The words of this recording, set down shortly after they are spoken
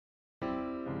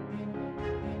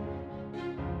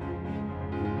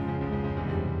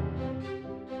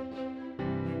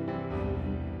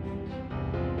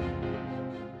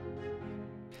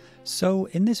So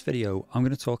in this video, I'm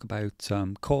going to talk about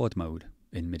chord mode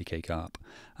in MIDI Cake ARP,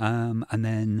 and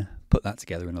then put that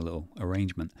together in a little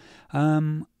arrangement.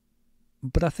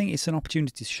 But I think it's an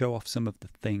opportunity to show off some of the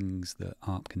things that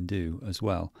ARP can do as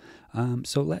well.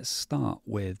 So let's start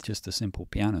with just a simple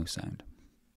piano sound.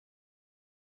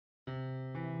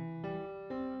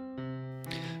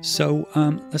 So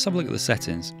let's have a look at the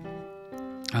settings.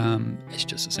 It's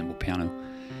just a simple piano.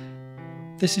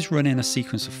 This is running a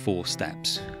sequence of 4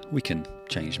 steps. We can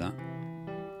change that.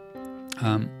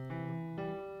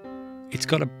 It's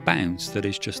got a bounce that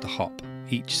is just a hop.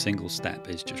 Each single step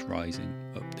is just rising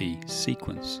up the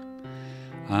sequence,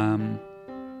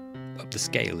 up the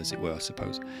scale as it were, I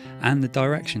suppose. And the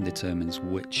direction determines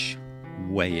which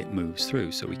way it moves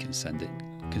through, so we can send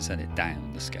it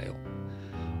down the scale,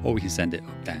 or we can send it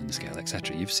up, down the scale,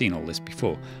 etc. You've seen all this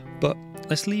before, but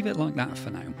let's leave it like that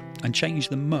for now and change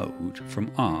the mode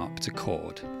from ARP to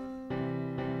chord.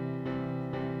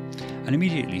 And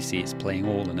immediately see it's playing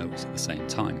all the notes at the same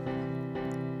time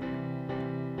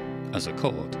as a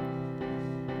chord.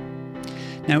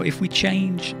 Now if we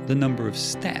change the number of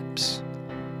steps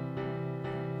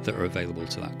that are available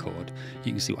to that chord,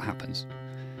 you can see what happens.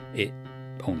 It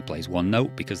only plays one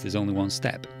note because there's only one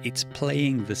step. It's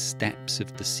playing the steps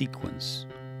of the sequence.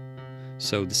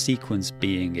 So the sequence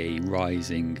being a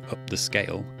rising up the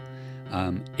scale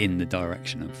in the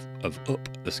direction of up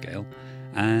the scale.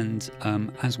 And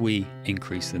as we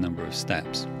increase the number of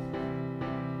steps,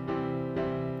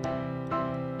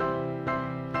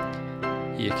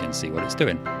 you can see what it's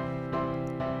doing.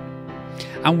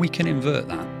 And we can invert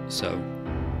that, so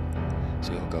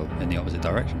it'll go in the opposite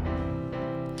direction.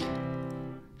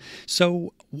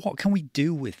 So what can we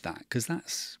do with that? Because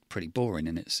that's pretty boring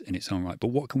in its own right, but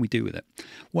what can we do with it?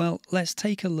 Well, let's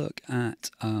take a look at,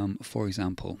 for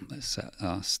example, let's set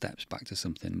our steps back to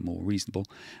something more reasonable,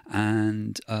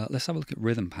 and let's have a look at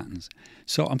rhythm patterns.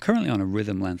 So I'm currently on a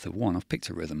rhythm length of 1. I've picked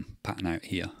a rhythm pattern out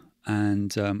here,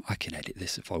 and I can edit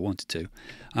this if I wanted to,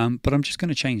 but I'm just going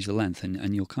to change the length,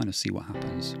 and you'll kind of see what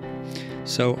happens.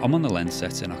 So I'm on the length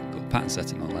setting, I've got pattern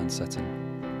setting on length setting.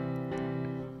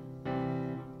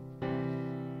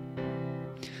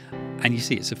 And you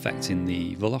see it's affecting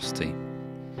the velocity.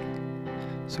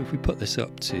 So if we put this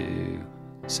up to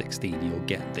 16, you'll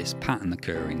get this pattern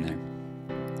occurring now.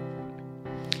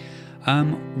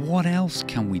 What else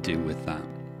can we do with that?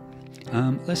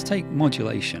 Let's take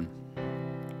modulation,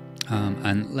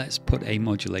 and let's put a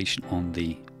modulation on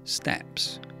the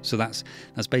steps. So that's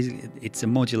basically, it's a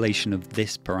modulation of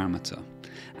this parameter,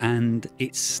 and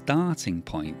its starting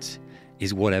point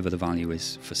is whatever the value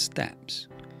is for steps.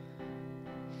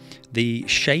 The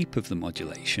shape of the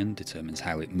modulation determines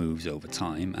how it moves over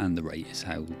time, and the rate is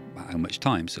how much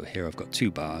time. So here I've got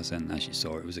 2 bars, and as you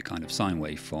saw, it was a kind of sine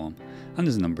wave form, and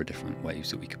there's a number of different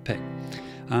waves that we could pick.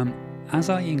 As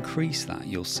I increase that,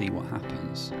 you'll see what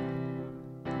happens.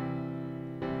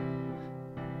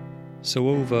 So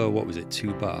over, what was it,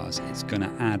 2 bars, it's going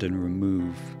to add and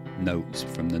remove notes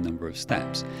from the number of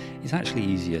steps. It's actually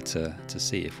easier to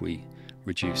see if we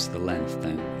reduce the length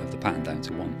down of the pattern down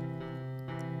to 1.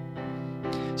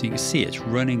 So you can see it's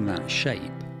running that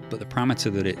shape, but the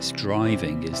parameter that it's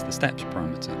driving is the steps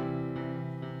parameter.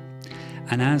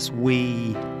 And as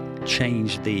we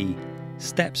change the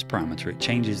steps parameter, it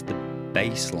changes the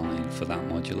baseline for that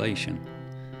modulation.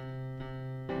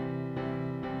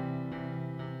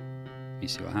 You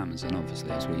see what happens, and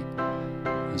obviously as we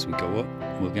go up,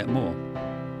 we'll get more.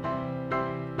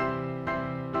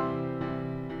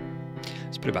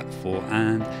 Let's put it back to 4,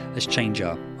 and let's change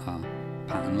our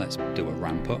pattern. Let's do a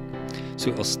ramp up. So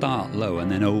it'll start low, and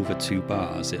then over 2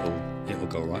 bars it'll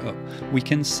go right up. We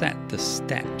can set the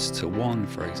steps to 1,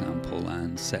 for example,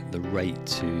 and set the rate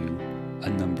to a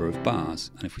number of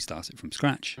bars. And if we start it from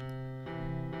scratch,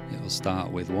 it'll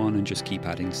start with 1 and just keep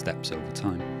adding steps over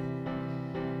time.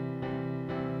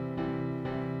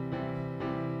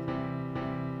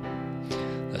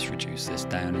 Let's reduce this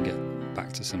down and get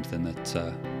back to something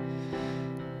that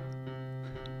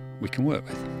we can work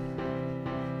with.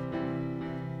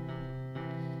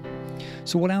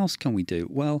 So what else can we do?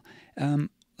 Well,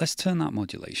 let's turn that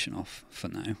modulation off for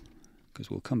now,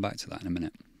 because we'll come back to that in a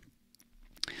minute.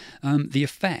 The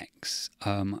effects,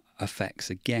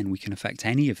 again, we can affect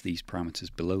any of these parameters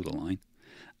below the line.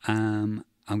 I'm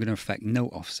going to affect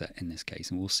note offset in this case,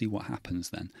 and we'll see what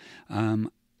happens then.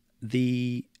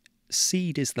 The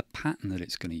seed is the pattern that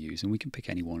it's going to use, and we can pick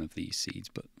any one of these seeds,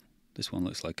 but this one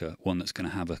looks like one that's going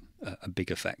to have a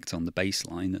big effect on the bass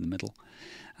line in the middle.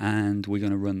 And we're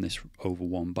going to run this over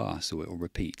 1 bar, so it will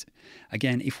repeat.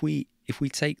 Again, if we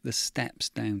take the steps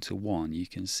down to 1, you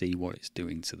can see what it's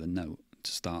doing to the note.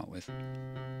 to start with.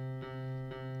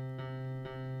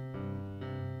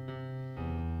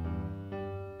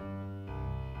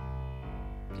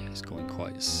 It's going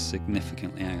quite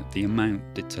significantly out. The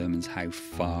amount determines how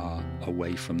far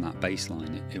away from that bass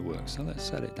line it works. So let's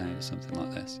set it down to something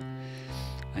like this,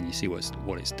 and you see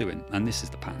what it's doing. And this is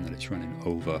the pattern that it's running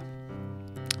over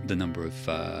the number of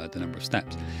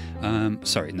steps.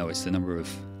 Sorry, no, it's the number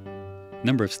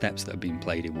of steps that are being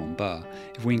played in one bar.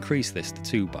 If we increase this to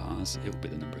 2 bars, it will be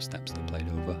the number of steps that are played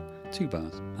over 2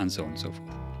 bars, and so on and so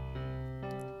forth.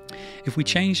 If we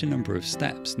change the number of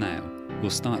steps now,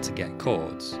 we'll start to get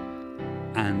chords,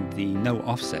 and the note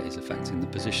offset is affecting the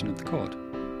position of the chord.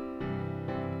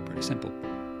 Pretty simple.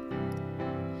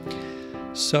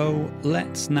 So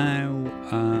let's now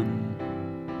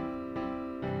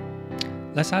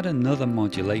let's add another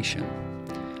modulation,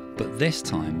 but this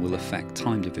time will affect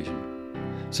time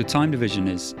division. So time division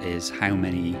is how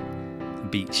many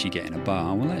beats you get in a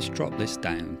bar. Well, let's drop this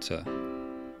down to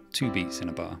 2 beats in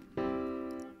a bar.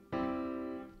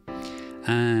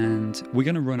 And we're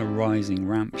going to run a rising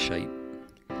ramp shape,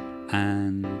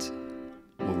 and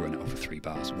we'll run it over 3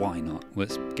 bars. Why not?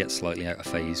 Let's get slightly out of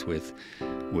phase with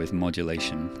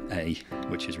modulation A,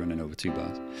 which is running over 2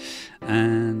 bars.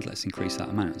 And let's increase that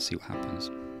amount and see what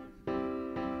happens.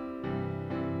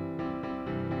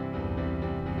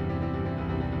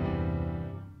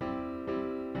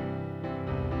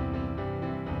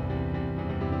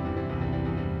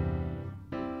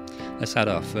 Let's add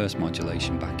our first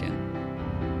modulation back in.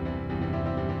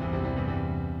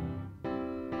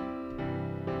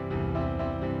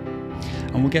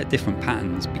 And we'll get different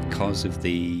patterns because of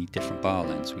the different bar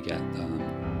lengths. We get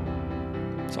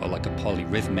sort of like a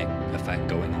polyrhythmic effect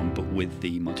going on, but with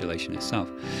the modulation itself.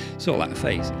 Sort of like a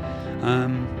phase.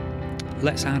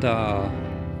 Let's add our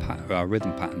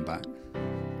rhythm pattern back.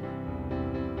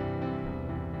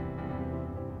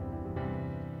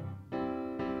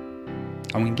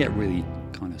 And we can get really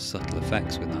kind of subtle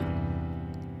effects with that.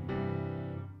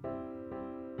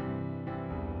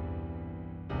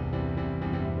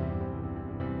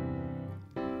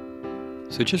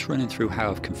 So just running through how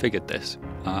I've configured this,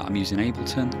 I'm using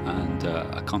Ableton and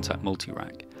a Contact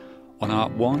multi-rack. On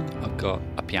ARP 1 I've got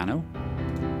a piano,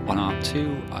 on ARP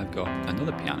 2 I've got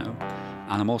another piano,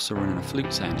 and I'm also running a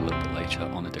flute sound a little bit later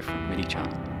on a different MIDI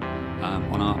channel.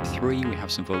 On ARP 3 we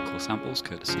have some vocal samples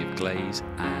courtesy of Glaze,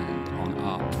 and on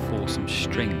ARP 4 some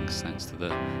strings thanks to the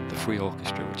free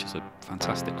orchestra, which is a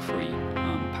fantastic free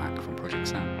pack from Project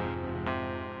Sound.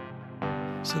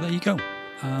 So there you go.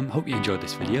 Hope you enjoyed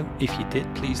this video. If you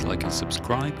did, please like and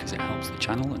subscribe because it helps the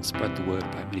channel and spread the word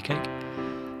about MIDI Cake.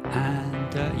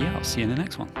 And yeah, I'll see you in the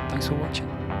next one. Thanks for watching.